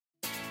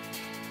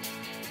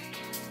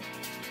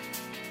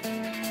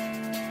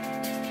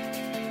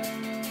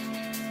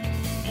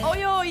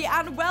Oi, oi,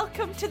 and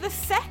welcome to the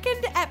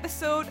second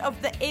episode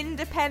of the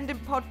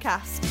Independent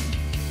Podcast.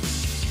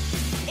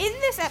 In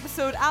this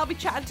episode, I'll be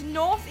chatting to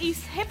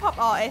Northeast hip-hop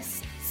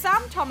artists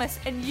Sam Thomas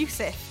and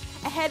Yusuf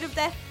ahead of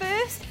their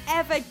first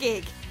ever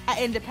gig at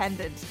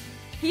Independent.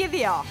 Here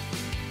they are.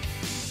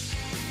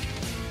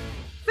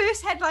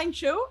 First headline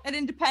show at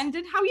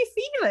Independent. How are you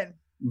feeling?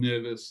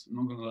 Nervous,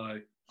 I'm not gonna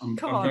lie. I'm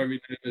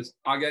very nervous.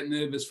 I get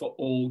nervous for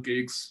all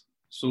gigs.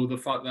 So the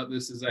fact that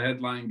this is a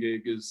headline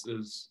gig is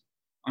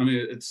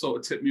it sort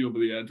of tipped me over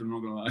the edge, I'm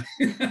not gonna lie.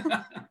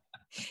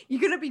 You're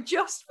gonna be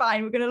just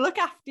fine. We're gonna look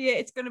after you.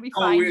 It's gonna be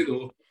fine.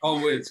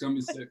 Can't wait, it's gonna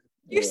be sick.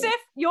 Yusuf,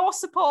 you're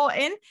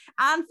supporting,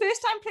 and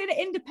first time playing at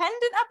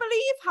Independent, I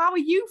believe. How are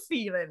you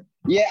feeling?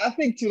 Yeah, I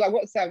think too, like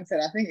what Sam said,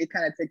 I think it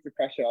kind of takes the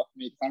pressure off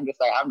me, because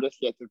I'm just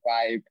here to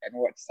vibe and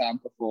watch Sam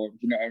perform,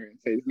 you know what I mean?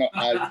 So it's not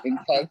as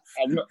intense,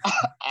 I'm not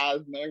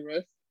as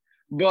nervous,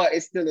 but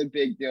it's still a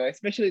big deal,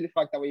 especially the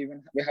fact that we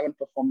haven't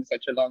performed in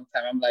such a long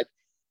time. I'm like,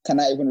 can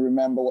I even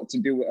remember what to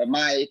do with a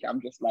mic? I'm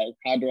just like,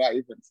 how do I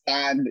even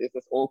stand? It's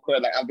just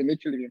awkward. Like, I've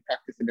literally been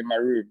practicing in my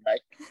room,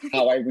 like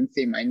how I even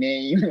say my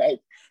name.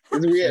 Like,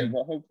 it's weird,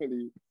 but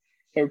hopefully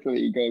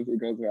it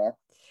goes well.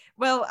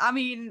 Well, I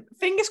mean,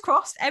 fingers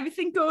crossed,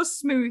 everything goes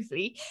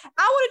smoothly.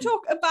 I want to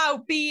talk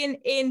about being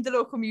in the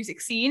local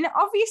music scene.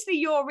 Obviously,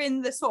 you're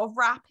in the sort of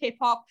rap,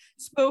 hip-hop,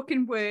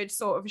 spoken word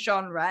sort of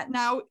genre.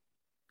 Now,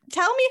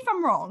 tell me if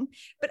I'm wrong,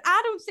 but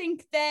I don't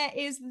think there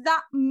is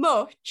that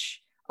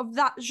much of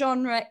that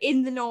genre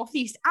in the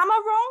Northeast. Am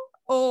I wrong,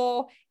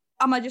 or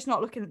am I just not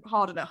looking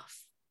hard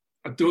enough?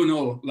 I don't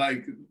know.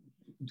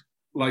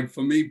 Like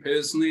for me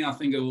personally, I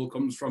think it all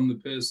comes from the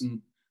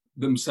person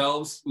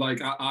themselves. Like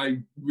I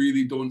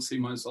really don't see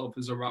myself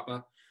as a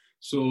rapper.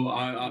 So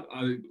I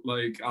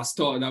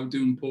started out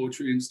doing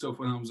poetry and stuff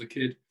when I was a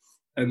kid,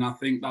 and I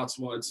think that's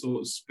what it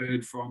sort of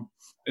spurred from.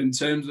 In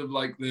terms of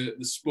like the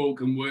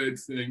spoken word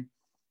thing,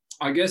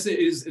 I guess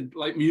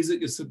like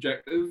music is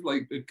subjective.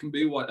 Like it can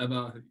be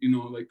whatever, you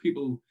know, like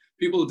people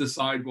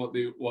decide what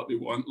they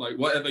want. Like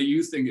whatever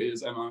you think it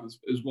is, Emma,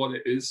 is what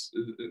it is,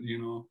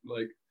 you know,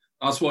 like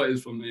that's what it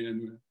is for me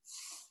anyway.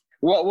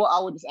 What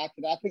I would just add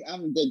to that, I think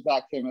I'm the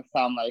exact same as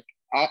Sam. Like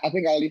I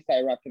think I only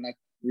started rapping like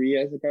 3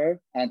 years ago,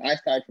 and I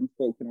started from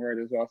spoken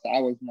word as well. So I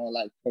was more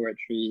like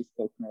poetry,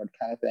 spoken word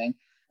kind of thing.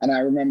 And I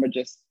remember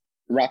just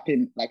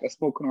rapping like a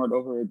spoken word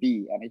over a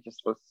beat, and it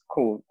just was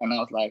cool. And I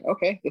was like,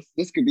 okay,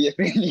 this could be a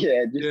thing.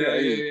 Yeah.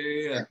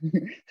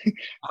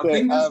 I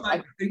think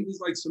there's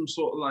like some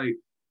sort of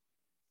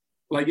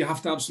like you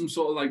have to have some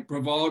sort of like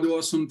bravado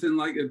or something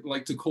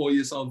like to call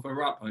yourself a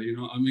rapper, you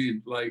know what I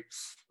mean? Like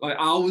I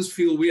always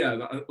feel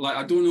weird. Like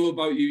I don't know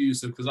about you,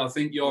 Yusuf, because I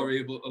think you're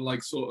able to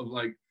like sort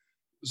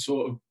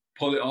of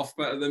pull it off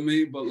better than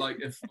me. But like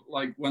if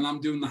like when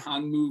I'm doing the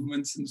hand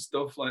movements and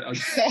stuff, like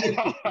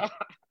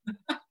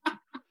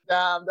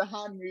the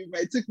hand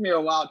movement, it took me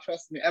a while,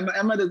 trust me.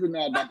 Emma doesn't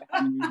know about the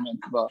hand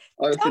movements, but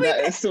honestly,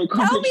 that is so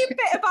complicated. Tell me a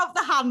bit about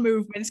the hand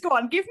movements. Go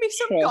on, give me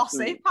some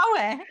gossip.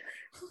 How?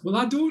 Well,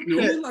 I don't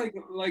know.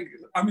 Like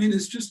I mean,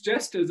 it's just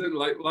gestures and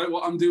like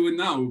what I'm doing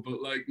now. But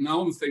like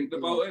now I'm thinking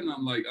about it, and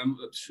I'm like,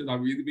 should I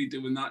really be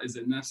doing that? Is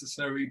it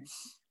necessary?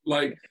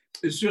 Like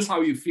it's just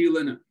how you feel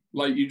in it.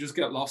 Like you just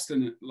get lost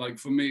in it. Like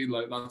for me,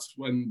 like that's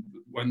when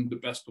the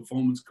best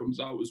performance comes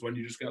out, is when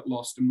you just get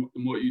lost in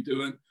what you're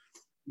doing.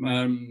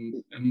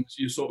 And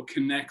you sort of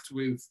connect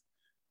with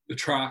the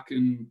track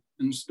and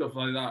stuff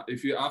like that.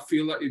 I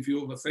feel like if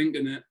you're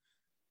overthinking it,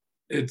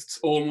 it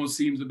almost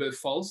seems a bit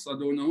false. I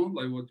don't know.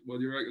 Like, what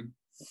do you reckon?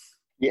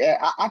 Yeah,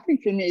 I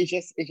think for me, it's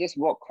just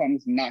what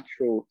comes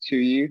natural to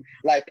you.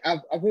 Like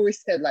I've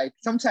always said, like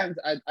sometimes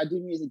I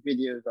do music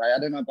videos, right? I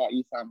don't know about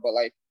you, Sam, but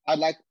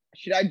like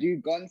should I do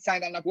gun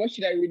sign? I'm like, what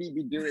should I really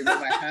be doing with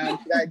my hands?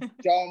 Should I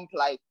jump?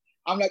 Like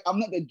I'm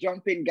not the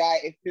jumping guy.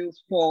 It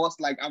feels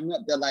forced. Like I'm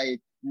not the like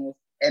most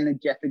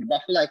energetic, but I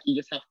feel like you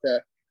just have to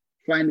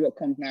find what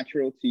comes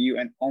natural to you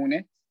and own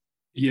it.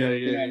 Yeah.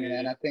 You know what I mean?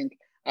 And I think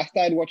I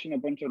started watching a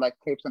bunch of like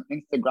clips on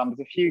Instagram.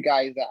 There's a few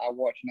guys that I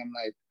watch and I'm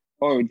like,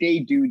 oh, they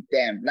do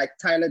them. Like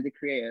Tyler, the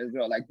creator as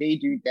well. Like they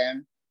do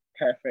them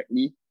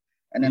perfectly.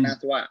 And then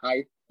that's what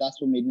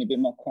made me a bit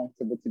more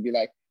comfortable to be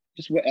like,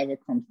 just whatever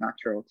comes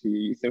natural to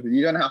you. So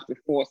you don't have to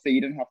force it.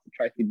 You don't have to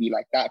try to be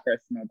like that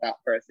person or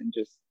that person.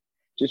 Just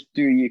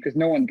do you, because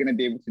no one's going to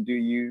be able to do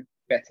you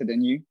better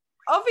than you.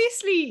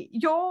 Obviously,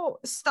 your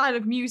style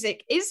of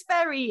music is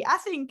I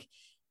think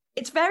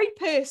it's very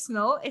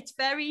personal. It's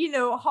very, you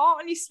know,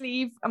 heart on your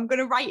sleeve. I'm going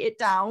to write it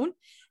down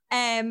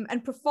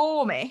and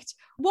perform it.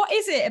 What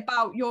is it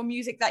about your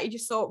music that you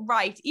just thought,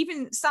 right,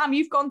 even Sam,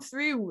 you've gone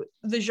through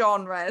the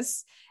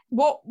genres.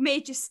 What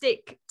made you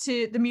stick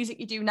to the music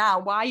you do now?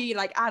 Why are you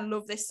like, I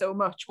love this so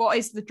much? What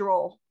is the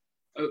draw?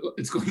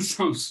 It's going to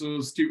sound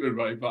so stupid,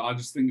 right? But I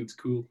just think it's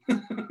cool.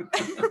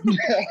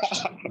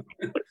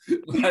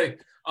 Like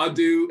I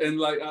do, and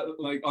like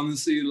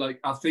honestly, like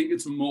I think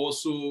it's more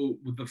so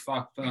with the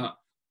fact that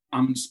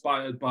I'm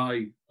inspired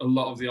by a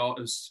lot of the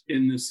artists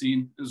in the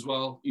scene as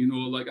well. You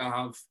know, like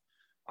I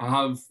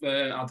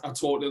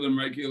talk to them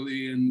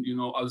regularly, and you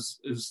know, as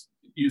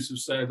Yusuf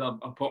said, I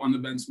put on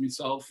events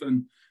myself,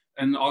 and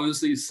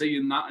honestly,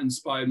 seeing that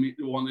inspired me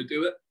to want to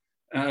do it.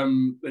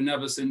 And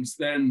ever since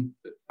then,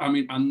 I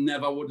mean, I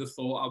never would have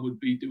thought I would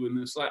be doing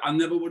this. Like, I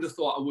never would have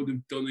thought I would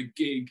have done a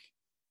gig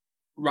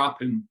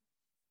rapping,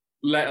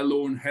 let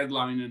alone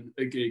headlining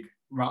a gig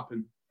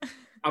rapping.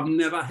 I've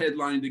never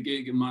headlined a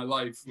gig in my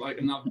life, like,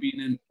 and I've been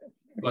in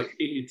like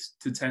 8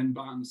 to 10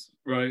 bands,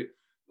 right?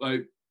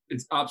 Like,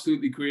 it's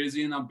absolutely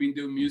crazy, and I've been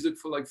doing music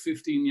for like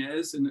 15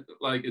 years, and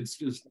like, it's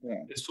just,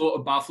 it sort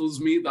of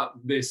baffles me that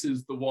this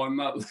is the one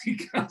that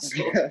like I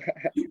sort of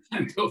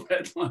end up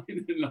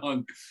headlining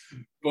on.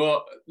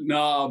 But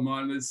nah,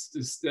 man, it's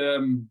just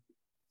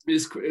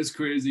it's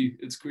crazy.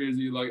 It's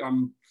crazy. Like, I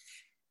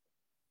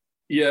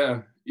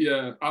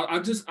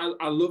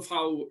love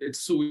how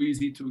it's so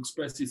easy to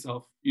express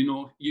yourself. You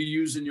know, you're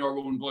using your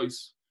own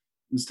voice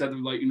instead of,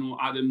 like, you know,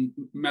 adding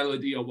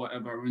melody or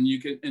whatever, and you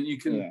can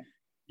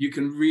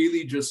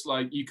really just,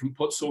 like, you can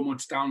put so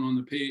much down on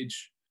the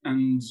page,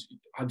 and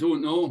I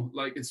don't know,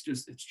 like, it's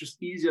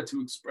just easier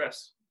to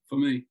express for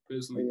me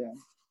personally. Yeah.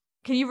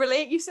 Can you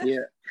relate, Yusuf?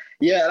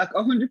 Yeah, like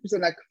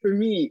 100%. Like, for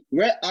me,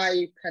 where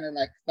I kind of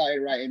like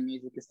started writing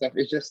music and stuff,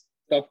 it's just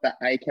stuff that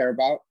I care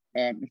about,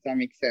 if that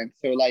makes sense.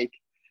 So, like,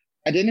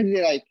 at the end of the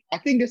day, like, I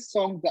think the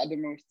songs that are the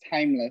most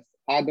timeless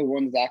are the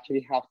ones that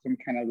actually have some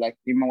kind of like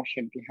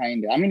emotion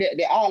behind it. I mean,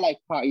 they are like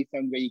party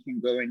songs where you can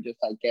go and just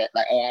like get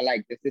like, oh, I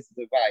like this is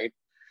a vibe.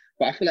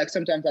 But I feel like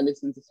sometimes I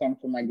listen to songs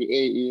from like the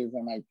 80s,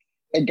 and like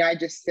a guy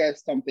just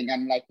says something,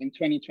 and like in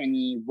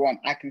 2021,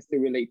 I can still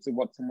relate to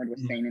what someone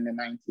was saying in the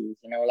 90s, you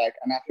know, like,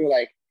 and I feel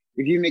like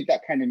if you make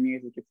that kind of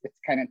music, it's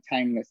kind of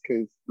timeless,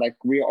 because like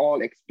we're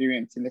all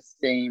experiencing the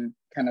same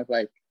kind of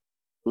like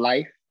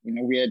life in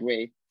a weird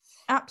way.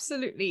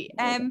 Absolutely.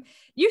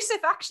 Yusuf,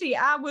 actually,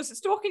 I was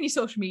stalking your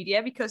social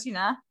media because, you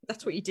know,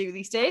 that's what you do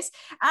these days,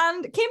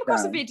 and came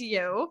across a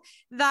video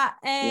that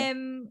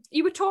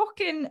you were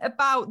talking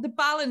about the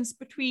balance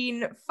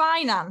between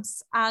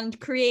finance and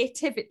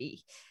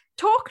creativity.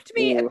 Talk to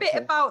me a bit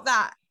about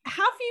that.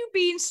 Have you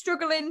been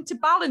struggling to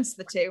balance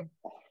the two?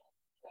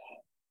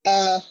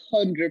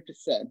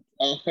 100%.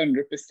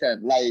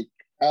 Like,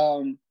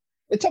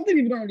 it's something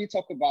people don't really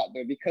talk about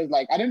though, because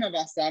like, I don't know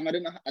about Sam. I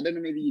don't know.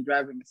 Maybe you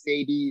drive a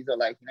Mercedes, or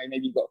like, you know,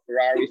 maybe you got a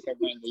Ferrari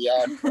somewhere in the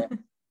yard. But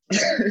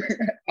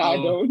I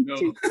don't.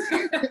 No.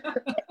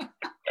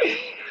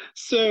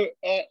 So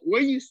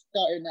when you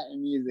starting out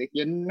in music,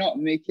 you're not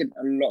making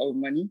a lot of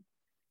money,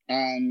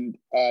 and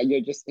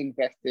you're just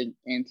investing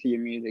into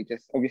your music.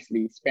 Just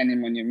obviously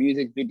spending on your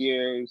music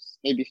videos,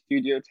 maybe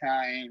studio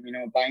time, you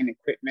know, buying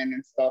equipment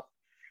and stuff,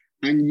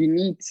 and you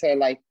need to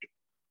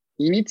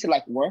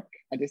work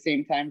at the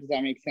same time. Does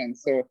that make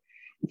sense? So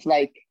it's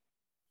like,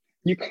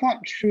 you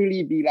can't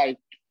truly be like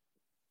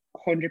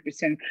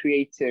 100%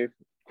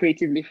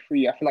 creatively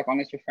free, I feel like,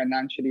 unless you're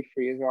financially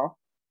free as well.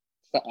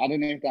 So I don't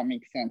know if that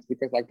makes sense,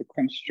 because like the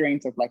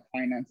constraints of like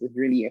finances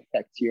really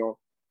affect your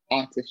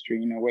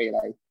artistry in a way.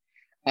 Like,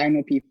 I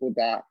know people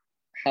that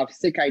have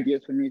sick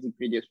ideas for music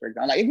videos, for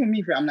example. Like, even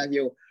me, I'm like,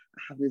 yo, I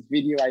have this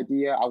video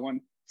idea. I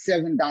want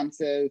 7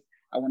 dancers.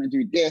 I want to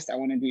do this. I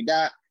want to do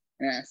that.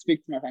 And I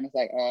speak to my friend, it's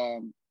like,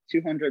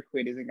 200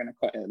 quid isn't going to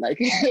cut it. Like,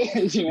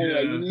 you know,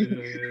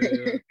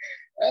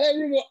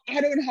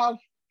 I don't have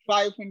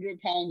 500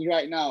 pounds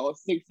right now, or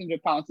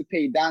 600 pounds to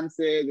pay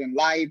dancers and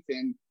lights,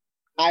 and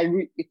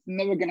it's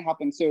never going to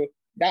happen. So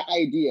that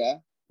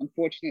idea,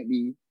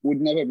 unfortunately,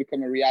 would never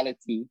become a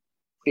reality,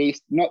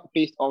 not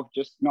based off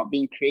just not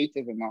being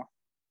creative enough,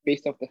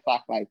 based off the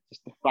fact like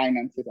just the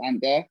finances aren't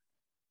there.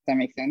 Does that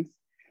make sense?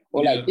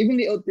 Or like even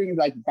little things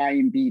like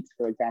buying beats,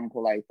 for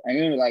example. Like, I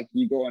know, like,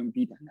 you go on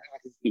beat, and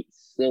this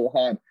beat's so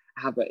hard.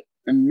 I have an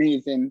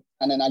amazing,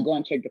 and then I go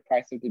and check the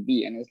price of the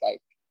beat, and it's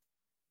like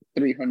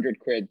 300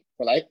 quid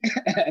for like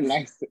a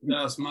license.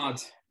 That's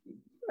mad.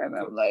 And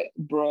I'm like,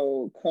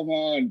 bro, come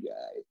on.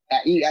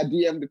 I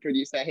DM the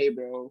producer, hey,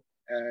 bro,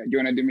 do you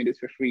want to do me this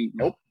for free?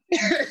 Nope.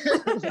 I'm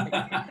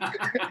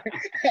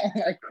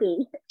like,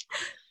 cool.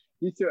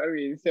 You see what I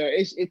mean? So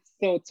it's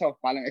so tough,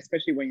 man,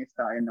 especially when you're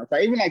starting off.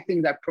 Like, even like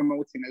things like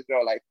promoting as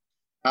well. Like,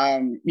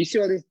 you see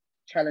all these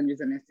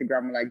challenges on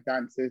Instagram, like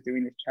dancers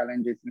doing these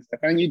challenges and stuff.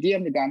 And you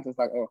DM the dancers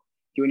like, oh,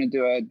 do you want to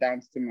do a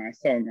dance to my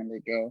song? And they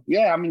go,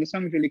 yeah, I mean, the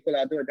song is really cool.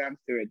 I'll do a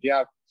dance to it. Do you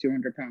have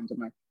 200 pounds? I'm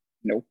like,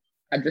 nope.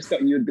 I just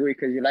thought you'd do it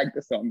because you like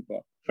the song,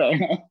 but fair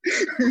enough.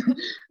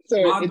 So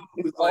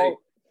it's like, all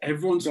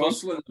everyone's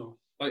hustling though.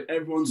 Like,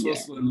 everyone's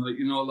hustling. Like,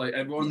 you know, like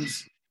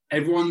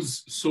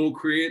everyone's so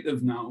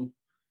creative now.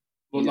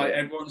 But like,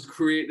 everyone's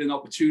creating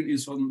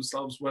opportunities for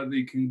themselves where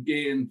they can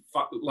gain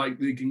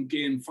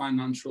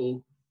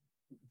financial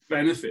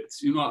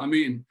benefits. You know what I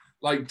mean?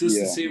 Like, just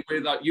the same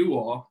way that you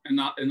are,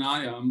 and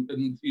I am,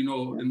 and you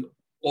know, and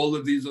all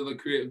of these other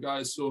creative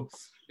guys. So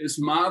it's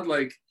mad.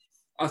 Like,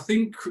 I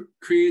think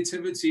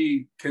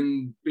creativity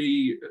can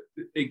be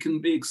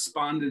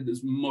expanded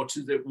as much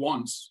as it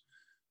wants,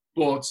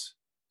 but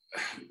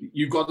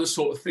you've got to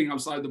sort of think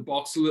outside the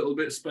box a little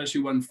bit, especially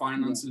when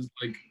finances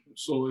like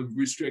sort of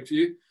restrict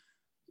you.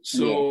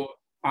 So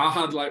I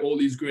had like all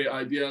these great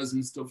ideas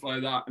and stuff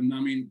like that. And I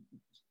mean,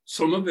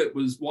 some of it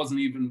wasn't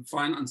even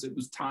finance, it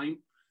was time.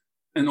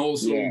 And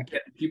also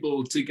getting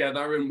people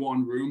together in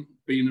one room,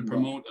 being a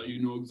promoter,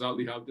 you know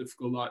exactly how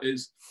difficult that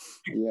is.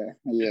 Yeah,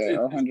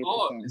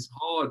 100%. It's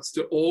hard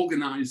to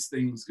organize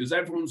things because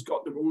everyone's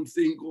got their own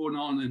thing going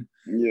on.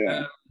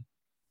 And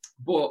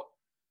but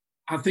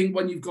I think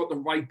when you've got the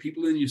right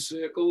people in your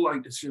circle,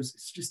 like it's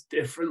just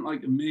different.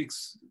 Like it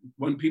makes,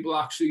 when people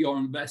actually are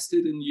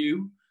invested in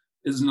you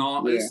as an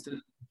artist and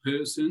a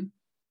person,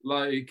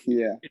 like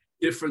it's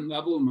different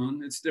level,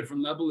 man. It's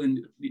different level, and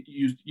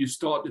you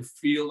start to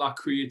feel that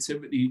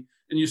creativity,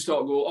 and you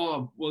start to go,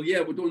 oh, well, yeah,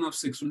 we don't have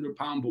 £600,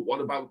 but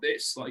what about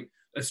this? Like,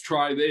 let's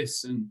try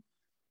this, and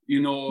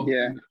you know,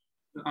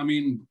 I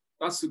mean,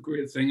 that's the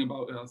great thing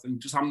about it. I think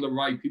just having the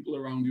right people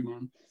around you,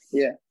 man.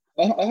 Yeah.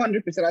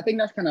 100%. I think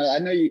that's kind of, I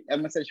know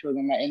Emma said she was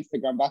on my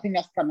Instagram, but I think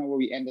that's kind of what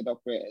we ended up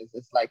with. Is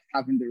it's like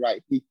having the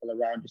right people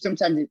around you.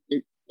 Sometimes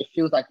it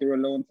feels like you're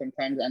alone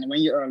sometimes. And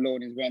when you're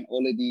alone is when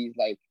all of these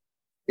like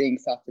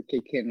things have to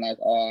kick in, like,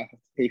 oh, I have to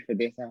pay for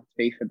this, I have to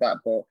pay for that.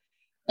 But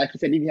like you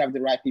said, if you have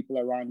the right people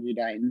around you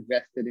that are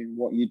invested in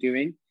what you're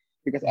doing,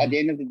 because at the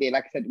end of the day,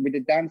 like I said, with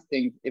the dance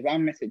thing, if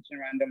I'm messaging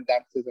random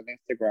dancers on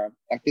Instagram,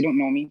 like they don't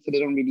know me, so they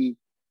don't really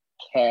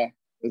care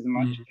as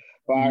much.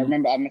 But I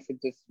remember I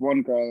messaged this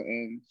one girl,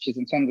 and she's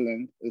in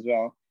Sunderland as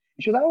well.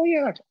 And she was like, "Oh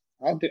yeah,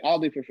 I'll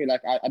do it for free.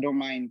 Like I don't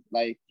mind.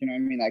 Like, you know what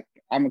I mean? Like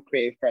I'm a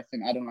creative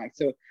person. I don't like."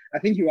 So I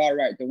think you are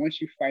right that once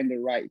you find the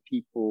right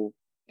people,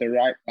 the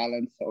right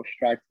balance sort of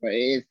strikes, but it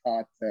is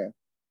hard to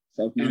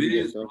sort of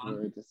navigate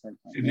over it.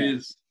 It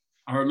is.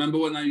 I remember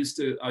when I used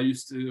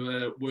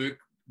to work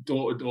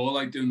door to door,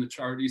 like doing the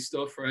charity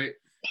stuff, right?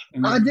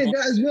 And I did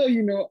that as well.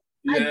 You know,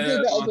 I did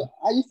that as well.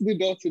 I used to do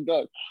door to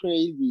door.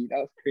 Crazy. That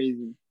was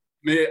crazy.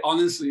 Mate,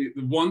 honestly,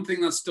 the one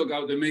thing that stuck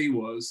out to me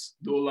was,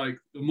 though, like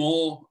the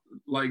more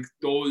like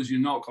doors you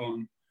knock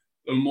on,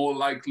 the more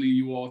likely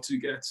you are to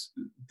get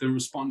the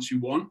response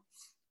you want.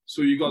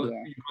 So you got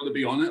to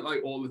be on it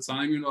like all the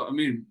time. You know what I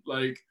mean?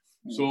 Like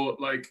so,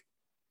 like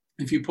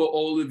if you put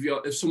all of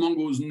if someone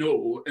goes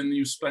no, and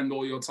you spend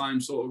all your time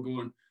sort of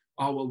going,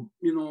 oh well,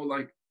 you know,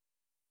 like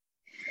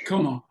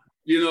come on,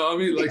 you know what I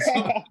mean? Like,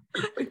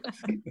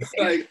 it's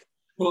like,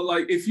 but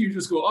like if you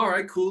just go, all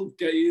right, cool,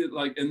 get you,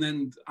 like, and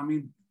then I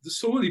mean, there's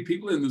so many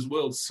people in this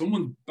world.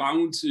 Someone's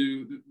bound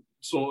to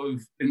sort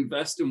of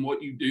invest in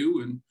what you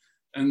do and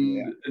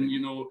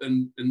you know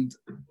and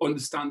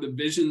understand the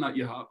vision that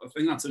you have. I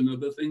think that's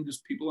another thing,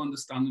 just people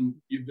understanding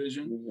your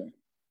vision.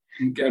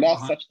 And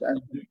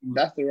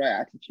that's the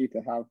right attitude to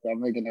have. So I'm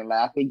not gonna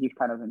lie. I think you've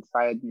kind of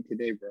inspired me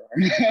today, bro.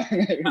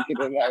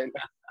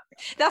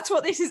 That's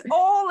what this is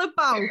all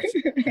about.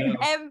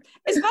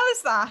 As well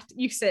as that,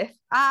 Yusuf,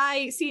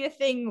 I see a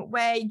thing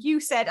where you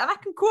said, and I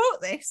can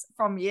quote this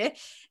from you,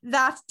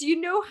 that do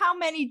you know how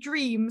many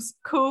dreams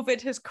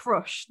COVID has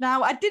crushed?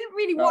 Now, I didn't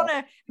really want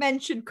to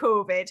mention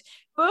COVID,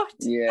 but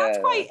that's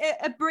quite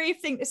a brave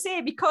thing to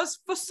say, because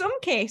for some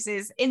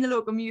cases in the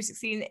local music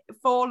scene,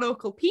 for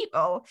local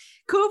people,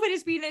 COVID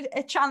has been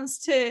a chance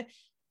to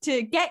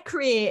get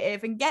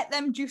creative and get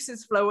them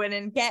juices flowing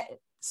and get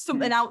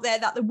something out there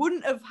that they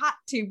wouldn't have had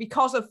to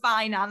because of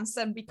finance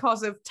and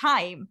because of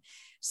time.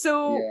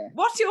 So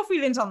what's your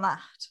feelings on that?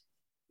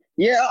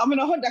 Yeah, I mean,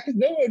 I heard that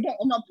because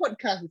on my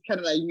podcast, it's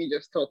kind of like me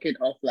just talking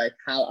off like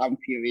how I'm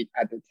feeling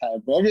at the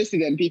time. But obviously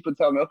then people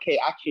tell me, okay,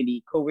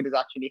 actually, COVID has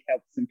actually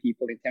helped some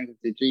people in terms of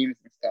their dreams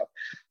and stuff.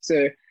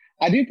 So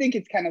I do think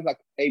it's kind of like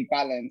a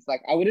balance.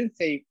 Like I wouldn't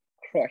say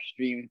crush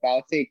dreams, but I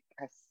would say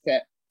I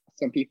set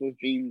some people's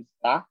dreams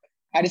back.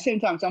 At the same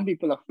time, some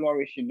people are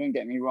flourishing, don't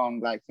get me wrong.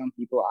 Like some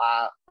people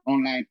are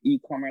online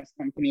e-commerce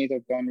companies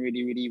have done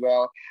really, really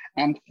well.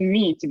 And for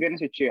me, to be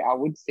honest with you, I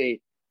would say,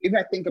 if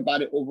I think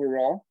about it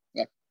overall,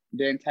 like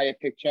the entire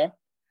picture,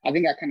 I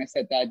think I kind of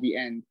said that at the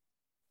end.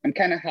 I'm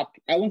kind of happy.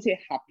 I won't say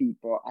happy,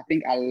 but I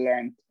think I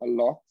learned a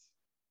lot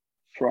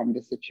from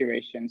the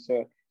situation.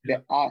 So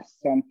there are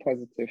some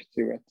positives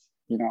to it,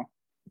 you know.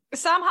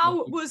 Sam,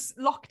 how was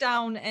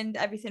lockdown and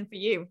everything for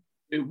you?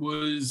 It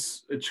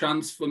was a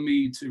chance for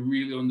me to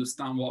really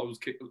understand what I was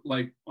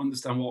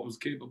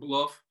capable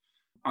of.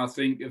 I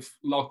think if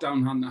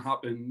lockdown hadn't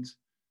happened,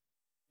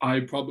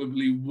 I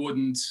probably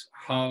wouldn't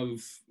have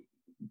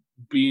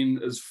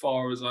been as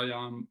far as I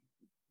am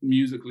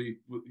musically,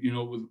 you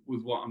know,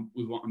 with what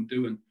I'm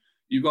doing.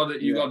 You got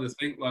to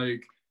think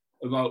like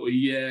about a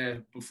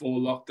year before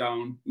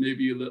lockdown,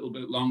 maybe a little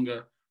bit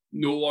longer.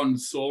 No one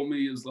saw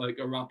me as like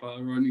a rapper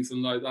or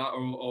anything like that,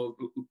 or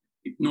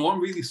no one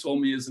really saw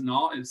me as an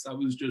artist. I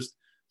was just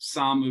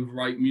Sam of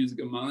Right Music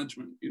and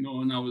Management, you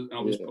know, and I was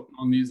putting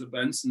on these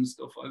events and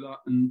stuff like that,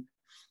 and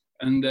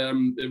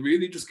it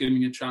really just gave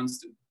me a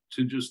chance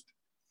to just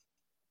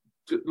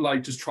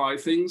try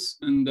things,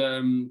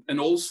 and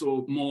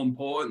also more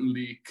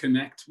importantly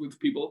connect with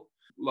people.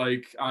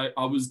 Like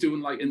I was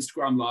doing like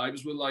Instagram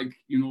lives with like,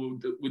 you know,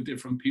 with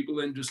different people,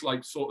 and just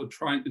like sort of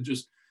trying to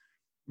just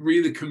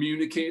really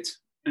communicate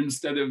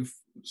instead of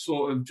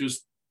sort of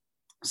just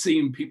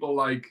seeing people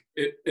like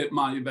at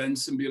my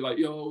events and be like,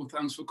 yo,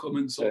 thanks for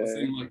coming, sort of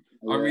thing. Like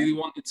I really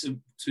wanted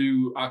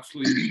to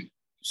actually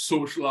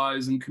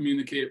socialize and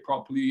communicate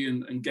properly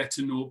and get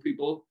to know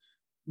people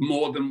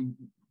more than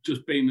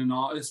just being an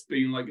artist,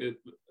 being like a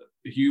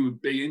human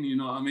being, you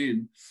know what I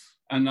mean?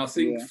 And I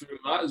think through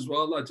that as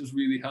well, that just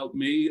really helped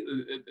me.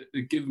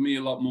 It gave me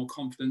a lot more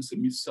confidence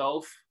in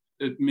myself.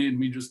 It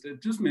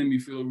just made me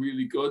feel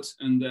really good.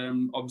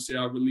 And obviously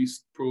I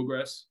released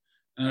Progress.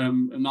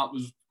 And that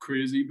was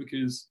crazy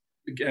because,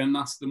 again,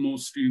 that's the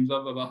most streams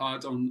I've ever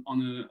had on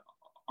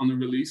a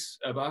release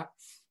ever.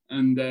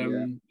 And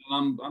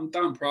I'm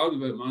damn proud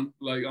of it, man.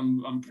 Like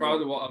I'm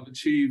proud of what I've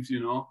achieved, you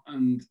know.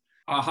 And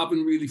I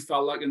haven't really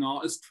felt like an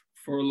artist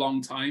for a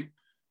long time.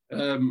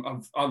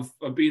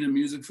 I've been in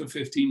music for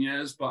 15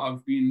 years, but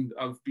I've been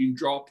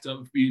dropped.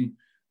 I've been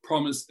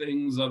promised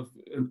things. I've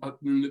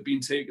been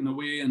taken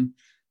away, and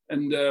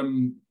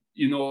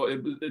you know,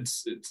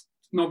 it's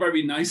not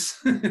very nice.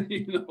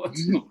 You know,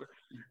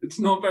 it's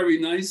not very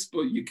nice.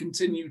 But you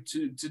continue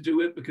to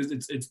do it because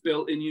it's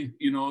built in you.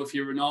 You know, if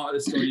you're an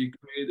artist or you're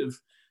creative,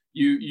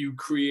 you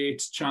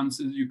create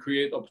chances, you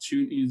create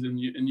opportunities, and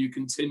you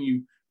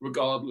continue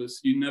regardless.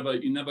 You never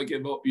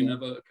give up.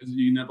 Because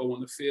you never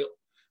want to fail.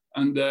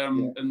 And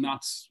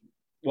that's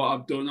what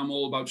I've done. I'm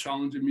all about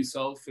challenging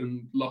myself,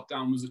 and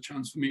lockdown was a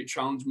chance for me to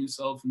challenge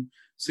myself and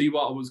see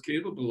what I was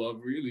capable of,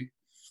 really.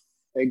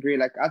 I agree.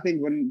 Like, I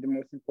think one of the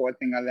most important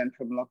thing I learned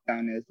from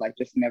lockdown is like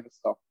just never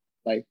stop.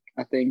 Like,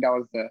 I think that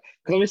was because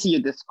obviously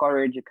you're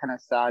discouraged, you're kind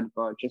of sad,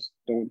 but just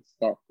don't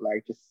stop.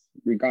 Like, just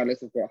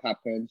regardless of what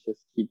happens,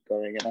 just keep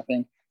going. And I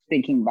think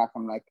thinking back,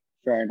 I'm like,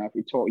 fair enough.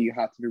 It taught you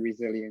how to be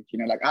resilient. You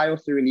know, like I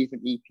also released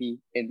an EP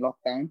in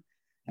lockdown.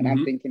 And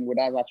I'm thinking, would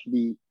I have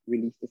actually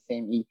released the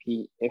same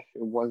EP if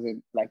it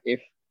wasn't like,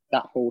 if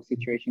that whole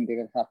situation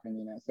didn't happen,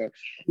 you know? So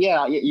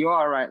yeah, you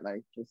are right.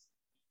 Like, just.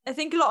 I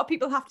think a lot of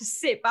people have to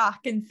sit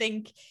back and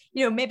think,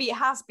 you know, maybe it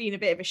has been a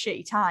bit of a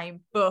shitty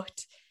time,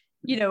 but,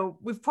 you know,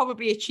 we've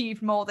probably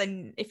achieved more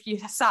than if you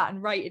sat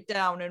and write it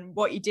down and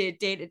what you did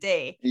day to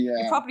day. Yeah.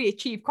 You probably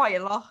achieved quite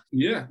a lot.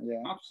 Yeah,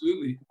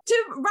 absolutely.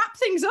 To wrap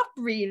things up,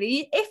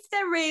 really, if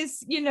there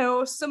is, you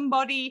know,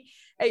 somebody,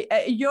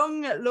 a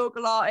young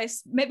local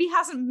artist, maybe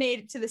hasn't made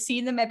it to the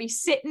scene, they're maybe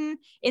sitting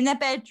in their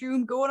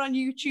bedroom, going on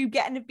YouTube,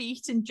 getting a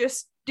beat and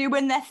just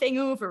doing their thing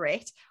over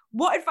it,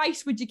 what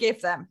advice would you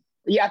give them?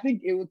 Yeah, I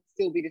think it would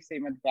still be the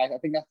same advice. I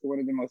think that's one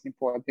of the most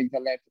important things I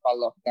learned about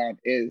lockdown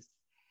is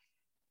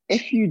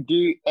if you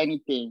do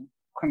anything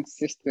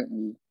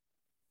consistently,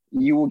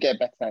 you will get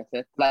better at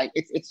it. Like,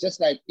 it's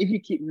just like, if you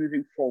keep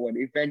moving forward,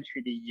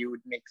 eventually you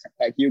would make some,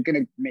 like, you're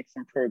going to make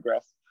some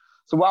progress.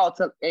 So what I'll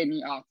tell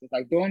any artist,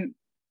 like, don't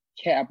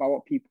care about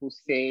what people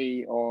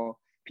say or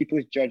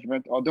people's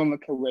judgment, or don't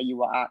look at where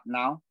you are at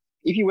now.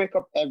 If you wake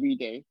up every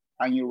day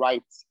and you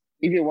write,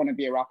 if you want to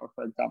be a rapper,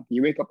 for example,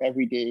 you wake up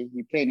every day,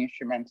 you play an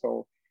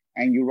instrumental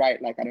and you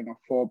write like, I don't know,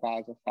 4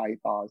 bars or 5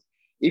 bars.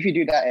 If you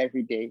do that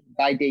every day,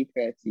 by day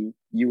 30,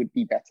 you would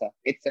be better.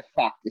 It's a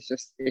fact. It's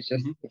just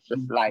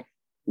life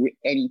with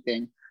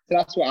anything. So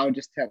that's what I would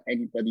just tell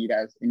anybody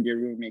that's in their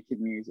room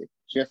making music.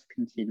 Just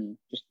continue.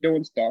 Just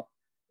don't stop.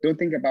 Don't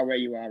think about where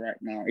you are right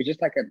now. It's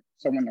just like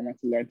someone that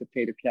wants to learn to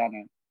play the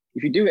piano.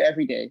 If you do it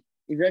every day,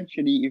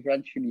 eventually,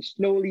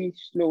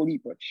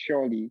 slowly, but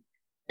surely,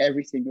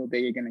 every single day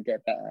you're going to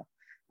get better.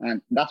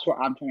 And that's what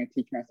I'm trying to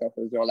teach myself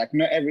as well. Like,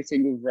 not every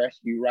single verse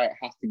you write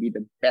has to be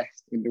the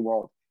best in the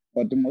world.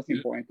 But the most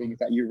important thing is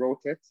that you wrote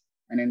it.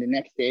 And then the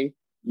next day,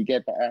 you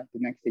get better. The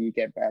next day, you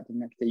get better. The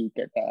next day, you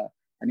get better.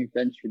 And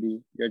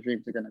eventually, your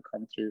dreams are going to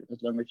come true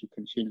as long as you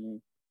continue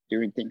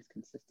doing things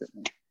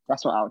consistently.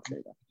 That's what I would say.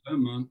 Yeah,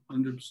 man,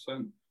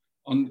 100%.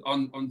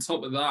 On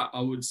top of that,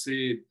 I would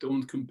say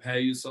don't compare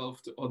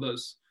yourself to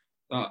others.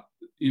 That,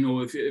 you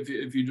know, if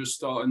you're just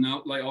starting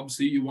out, like,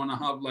 obviously you want to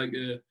have like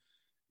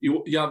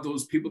you have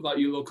those people that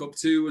you look up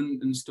to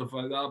and stuff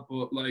like that,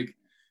 but like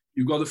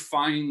you've got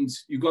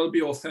to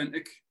be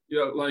authentic.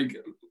 Yeah, like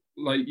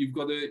you've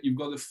got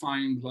to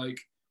find like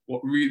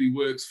what really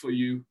works for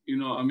you. You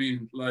know what I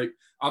mean? Like,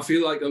 I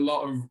feel like a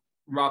lot of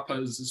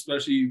rappers,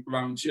 especially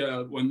around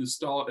here, when they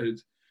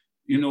started,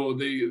 you know,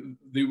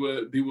 they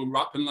were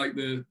rapping like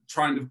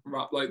trying to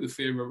rap like the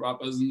favorite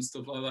rappers and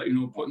stuff like that, you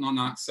know, putting on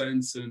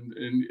accents and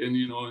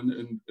you know,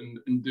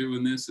 and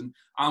doing this. And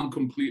I'm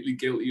completely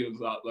guilty of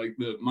that. Like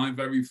my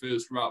very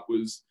first rap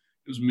was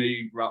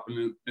me rapping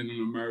in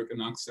an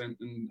American accent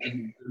and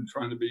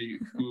trying to be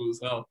cool as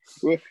hell.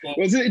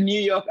 Was it a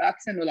New York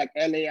accent or like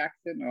LA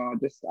accent or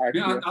just?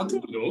 Yeah, I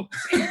don't know.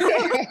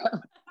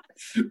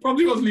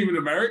 Probably wasn't even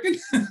American.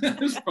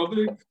 It's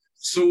probably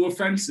so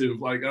offensive.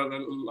 Like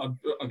I'm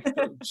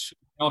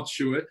not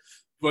sure,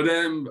 but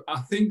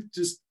I think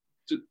just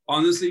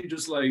honestly,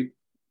 just like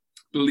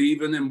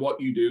believing in what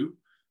you do.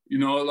 You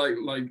know,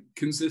 like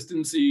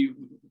consistency,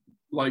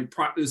 like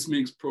practice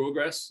makes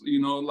progress.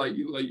 You know, like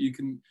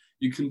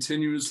you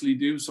continuously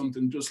do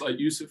something, just like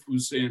Yusuf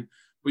was saying.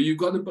 But you've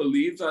got to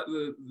believe that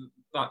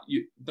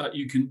that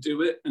you can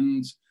do it.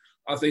 And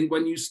I think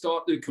when you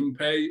start to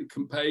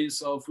compare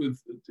yourself with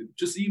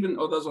just even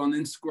others on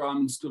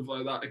Instagram and stuff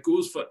like that, it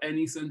goes for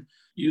anything.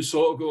 You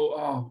sort of go,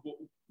 oh,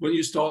 when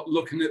you start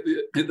looking at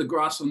the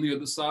grass on the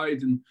other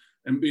side and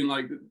and being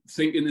like,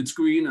 thinking it's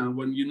greener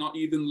when you're not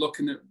even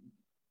looking at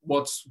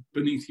what's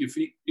beneath your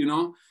feet, you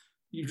know?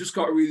 You've just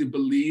got to really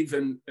believe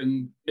in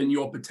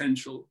your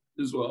potential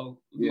as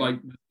well. Yeah.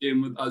 Like the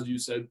same with, as you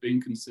said,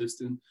 being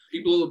consistent.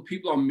 People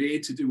are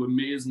made to do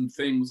amazing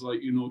things.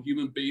 Like, you know,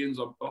 human beings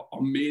are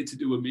made to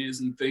do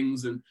amazing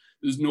things, and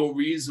there's no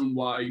reason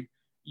why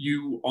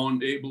you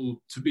aren't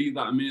able to be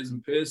that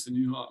amazing person.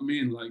 You know what I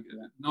mean? Like,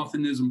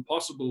 nothing is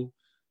impossible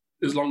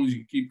as long as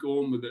you keep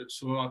going with it.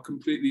 So I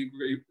completely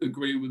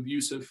agree with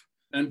Yusuf.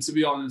 And to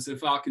be honest,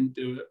 if I can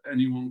do it,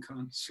 anyone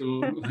can. So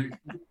like.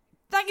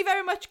 Thank you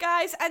very much,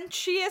 guys, and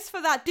cheers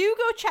for that. Do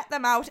go check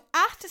them out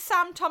at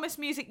Sam Thomas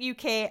Music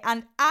UK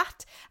and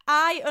at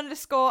I_am_Yusuf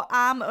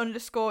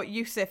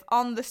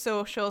on the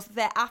socials.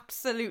 They're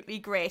absolutely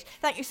great.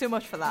 Thank you so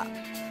much for that.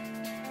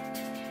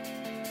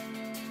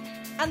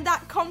 And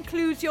that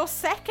concludes your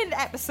second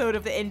episode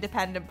of the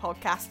Independent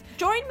Podcast.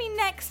 Join me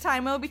next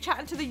time. We'll be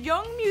chatting to the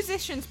Young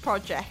Musicians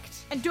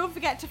Project. And don't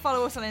forget to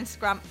follow us on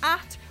Instagram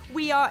at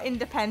We Are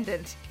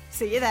Independent.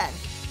 See you then.